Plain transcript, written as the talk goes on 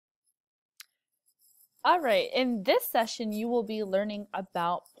All right, in this session, you will be learning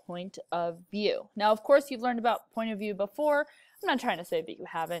about point of view. Now, of course, you've learned about point of view before. I'm not trying to say that you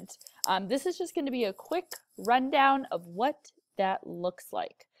haven't. This is just going to be a quick rundown of what that looks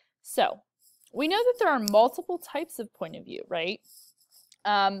like. So, we know that there are multiple types of point of view, right?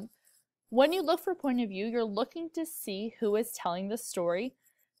 When you look for point of view, you're looking to see who is telling the story.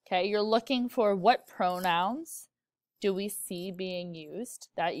 Okay, you're looking for what pronouns do we see being used.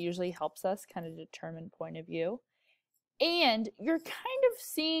 That usually helps us kind of determine point of view. And you're kind of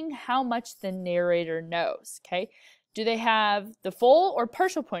seeing how much the narrator knows, okay? Do they have the full or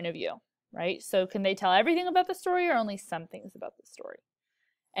partial point of view, right? So can they tell everything about the story or only some things about the story?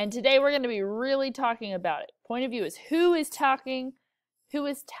 And today we're going to be really talking about it. Point of view is who is talking, who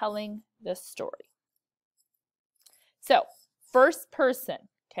is telling the story. So, first person,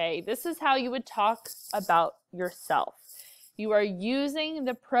 okay? This is how you would talk about yourself. You are using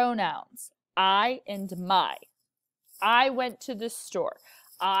the pronouns I and my. I went to the store.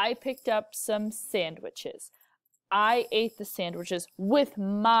 I picked up some sandwiches. I ate the sandwiches with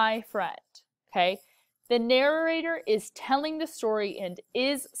my friend, okay? The narrator is telling the story and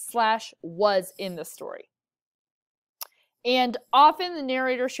is/was in the story. And often the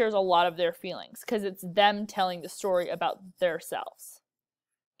narrator shares a lot of their feelings because it's them telling the story about themselves.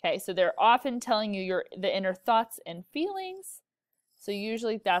 Okay, so they're often telling you the inner thoughts and feelings. So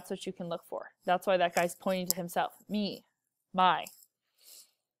usually that's what you can look for. That's why that guy's pointing to himself. Me, my.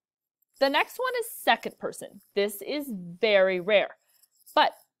 The next one is second person. This is very rare.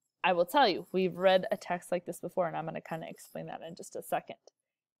 But I will tell you, we've read a text like this before, and I'm going to kind of explain that in just a second.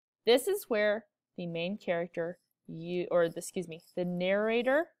 This is where the main character, the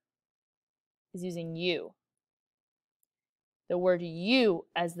narrator is using you. The word you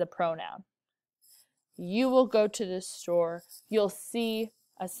as the pronoun. You will go to the store, you'll see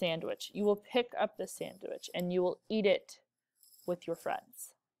a sandwich. You will pick up the sandwich and you will eat it with your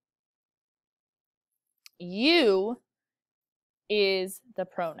friends. You is the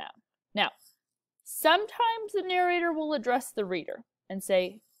pronoun. Now, sometimes the narrator will address the reader and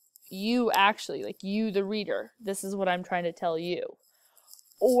say, you actually, like you the reader, this is what I'm trying to tell you.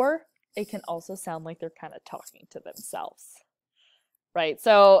 Or it can also sound like they're kind of talking to themselves. Right?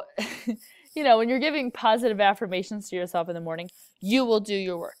 So, when you're giving positive affirmations to yourself in the morning, you will do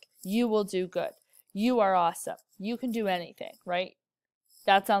your work. You will do good. You are awesome. You can do anything, right?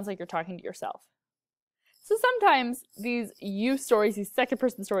 That sounds like you're talking to yourself. So sometimes these you stories, these second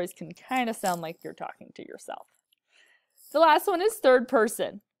person stories can kind of sound like you're talking to yourself. The last one is third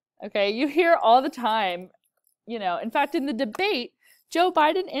person. Okay, you hear all the time, in fact, in the debate, Joe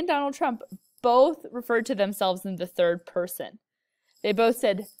Biden and Donald Trump both referred to themselves in the third person. They both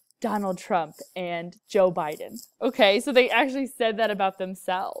said Donald Trump and Joe Biden. Okay, so they actually said that about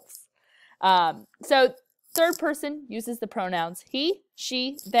themselves. So third person uses the pronouns he,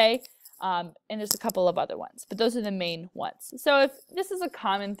 she, they, and there's a couple of other ones, but those are the main ones. So if this is a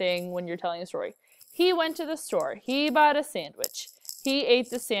common thing when you're telling a story, he went to the store, he bought a sandwich, he ate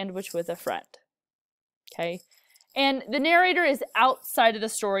the sandwich with a friend. Okay, and the narrator is outside of the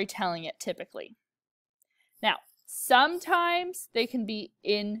story telling it typically. Now, sometimes they can be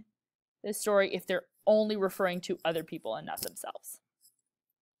in the story if they're only referring to other people and not themselves.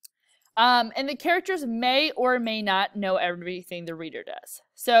 And the characters may or may not know everything the reader does.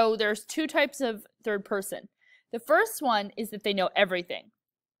 So there's two types of third person. The first one is that they know everything,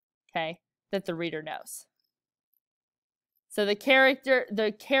 okay, that the reader knows. So the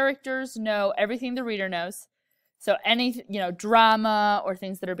characters know everything the reader knows. So any, drama or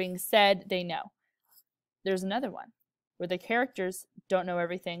things that are being said, they know. There's another one where the characters don't know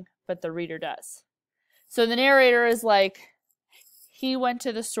everything, but the reader does. So the narrator is like, he went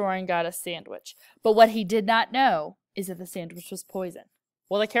to the store and got a sandwich, but what he did not know is that the sandwich was poison.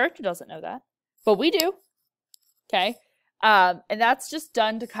 Well, the character doesn't know that, but we do. Okay, and that's just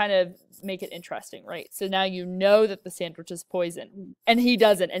done to kind of make it interesting, right? So now you know that the sandwich is poison, and he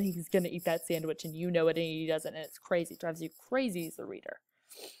doesn't, and he's going to eat that sandwich, and you know it, and he doesn't, and it's crazy. It drives you crazy as the reader.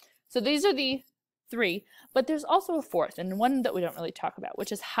 So these are the three, but there's also a fourth, and one that we don't really talk about,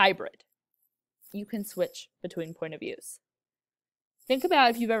 which is hybrid. You can switch between point of views. Think about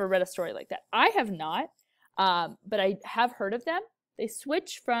if you've ever read a story like that. I have not, but I have heard of them. They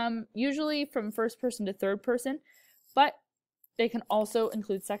switch usually from first person to third person, but they can also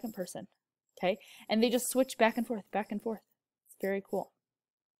include second person, okay? And they just switch back and forth, back and forth. It's very cool.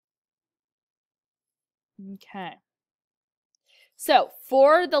 Okay. So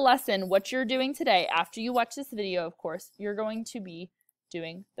for the lesson, what you're doing today, after you watch this video, of course, you're going to be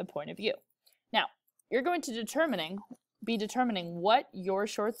doing the point of view. Now, you're going to be determining what your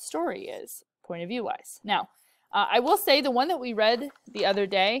short story is. point of view wise. Now, I will say the one that we read the other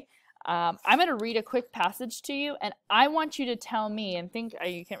day, I'm going to read a quick passage to you, and I want you to tell me and think,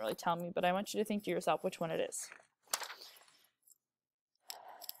 you can't really tell me, but I want you to think to yourself which one it is.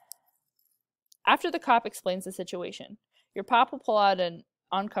 After the cop explains the situation, your pop will pull out an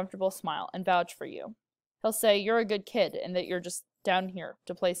uncomfortable smile and vouch for you. He'll say you're a good kid and that you're just down here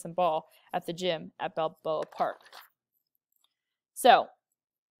to play some ball at the gym at Balboa Park. So,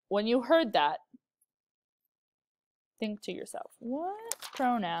 when you heard that, think to yourself, what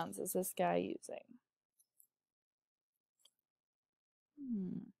pronouns is this guy using?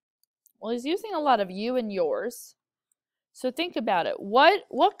 Well, he's using a lot of you and yours. So think about it.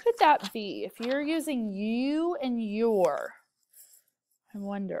 What could that be? If you're using you and your, I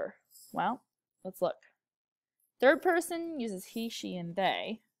wonder. Well, let's look. Third person uses he, she, and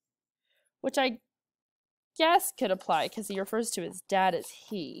they, which I guess could apply because he refers to his dad as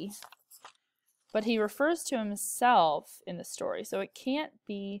he. But he refers to himself in the story, so it can't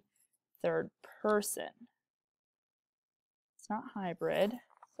be third person. It's not hybrid.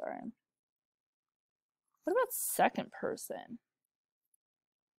 Sorry. What about second person?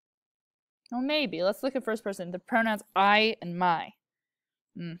 Oh, maybe. Let's look at first person. The pronouns I and my.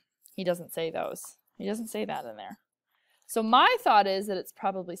 He doesn't say those. He doesn't say that in there. So my thought is that it's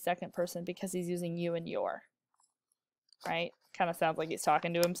probably second person because he's using you and your. Right? Kind of sounds like he's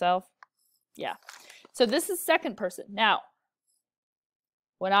talking to himself. Yeah. So this is second person. Now,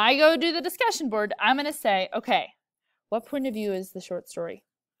 when I go do the discussion board, I'm going to say, okay, what point of view is the short story?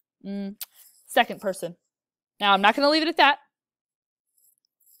 Second person. Now, I'm not going to leave it at that.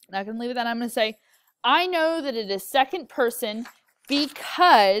 I'm not going to leave it at that. I'm going to say, I know that it is second person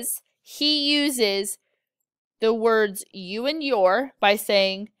because he uses the words you and your by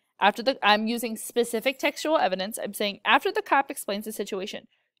saying, I'm using specific textual evidence. I'm saying, after the cop explains the situation,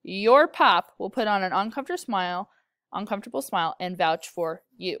 your pop will put on an uncomfortable smile and vouch for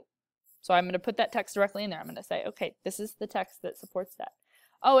you. So I'm going to put that text directly in there. I'm going to say, okay, this is the text that supports that.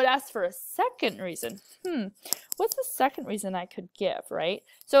 Oh, it asks for a second reason. What's the second reason I could give, right?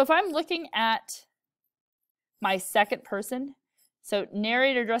 So if I'm looking at my second person, so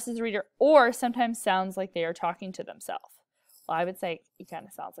narrator addresses the reader or sometimes sounds like they are talking to themselves. Well, I would say he kind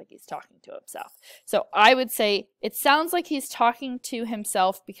of sounds like he's talking to himself. So I would say it sounds like he's talking to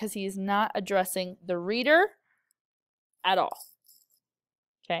himself because he's not addressing the reader at all.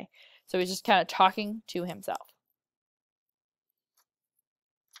 Okay, so he's just kind of talking to himself.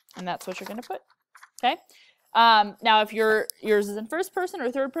 And that's what you're going to put. Okay. Now, if yours is in first person or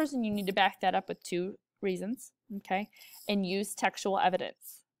third person, you need to back that up with 2 reasons. Okay, and use textual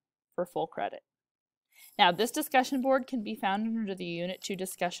evidence for full credit. Now, this discussion board can be found under the Unit 2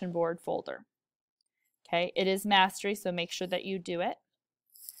 discussion board folder. Okay, it is mastery, so make sure that you do it.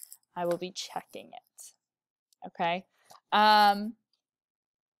 I will be checking it. Okay.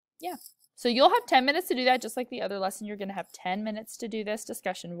 Yeah. So you'll have 10 minutes to do that, just like the other lesson. You're going to have 10 minutes to do this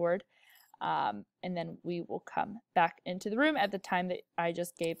discussion board. And then we will come back into the room at the time that I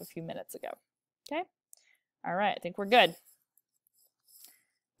just gave a few minutes ago. Okay? All right. I think we're good.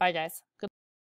 Bye, guys. Good